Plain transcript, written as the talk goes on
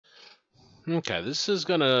Okay, this is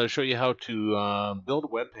going to show you how to build a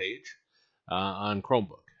web page on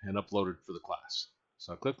Chromebook and upload it for the class.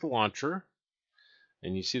 So I click the launcher,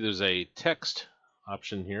 and you see there's a text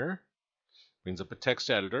option here. Brings up a text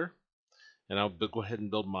editor, and I'll go ahead and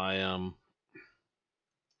build my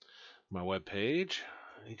my web page.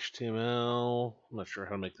 HTML. I'm not sure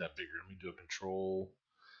how to make that bigger. Let me do a control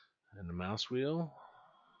and the mouse wheel.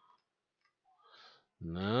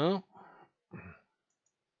 No.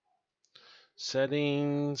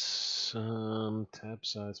 Settings, tab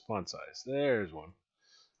size, font size. There's one.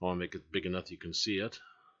 I want to make it big enough you can see it.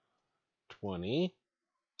 20.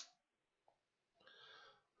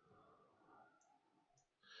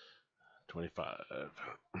 25.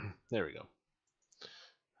 There we go.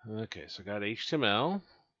 Okay, so I got HTML,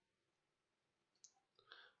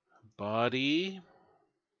 body,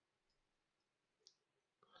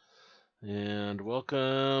 and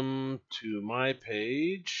welcome to my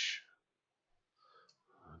page.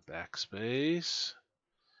 Backspace,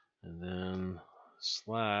 and then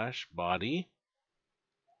slash body,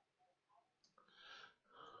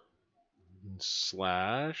 and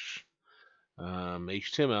slash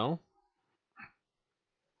HTML.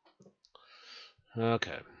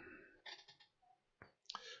 Okay.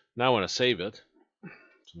 Now I want to save it. So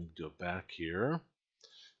let me do it back here.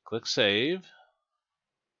 Click save.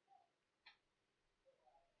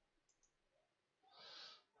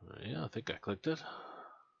 Yeah, I think I clicked it.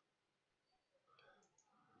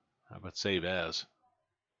 How about save as?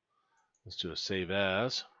 Let's do a save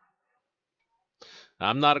as.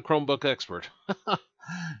 I'm not a Chromebook expert.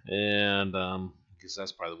 And I guess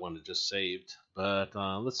that's probably the one that just saved. But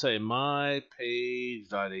let's say my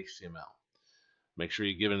page.html. Make sure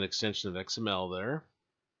you give it an extension of XML there.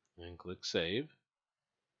 And click save.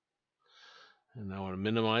 And I want to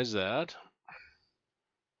minimize that.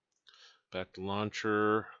 Back to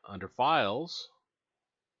launcher under files.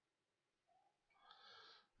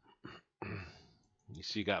 You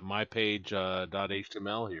see you got my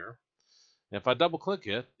page.html here. And if I double click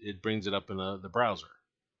it, it brings it up in the browser.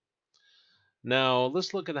 Now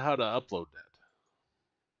let's look at how to upload that.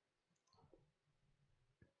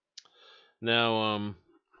 Now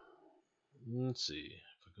let's see.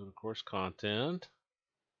 If I go to course content,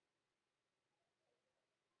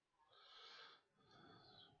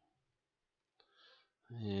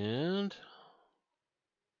 and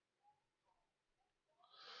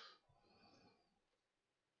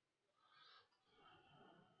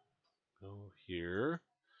go here.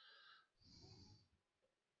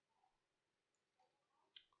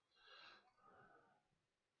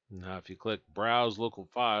 Now if you click browse local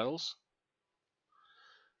files,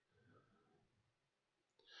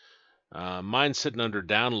 mine's sitting under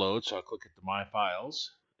download, so I'll click at the my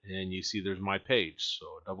files, and you see there's my page. So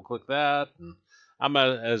double click that, and I'm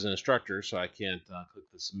as an instructor, so I can't click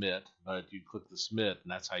the submit, but you click the submit,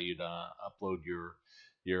 and that's how you'd upload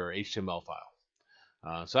your HTML file.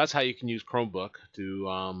 So that's how you can use Chromebook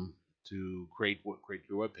to create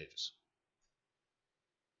your web pages.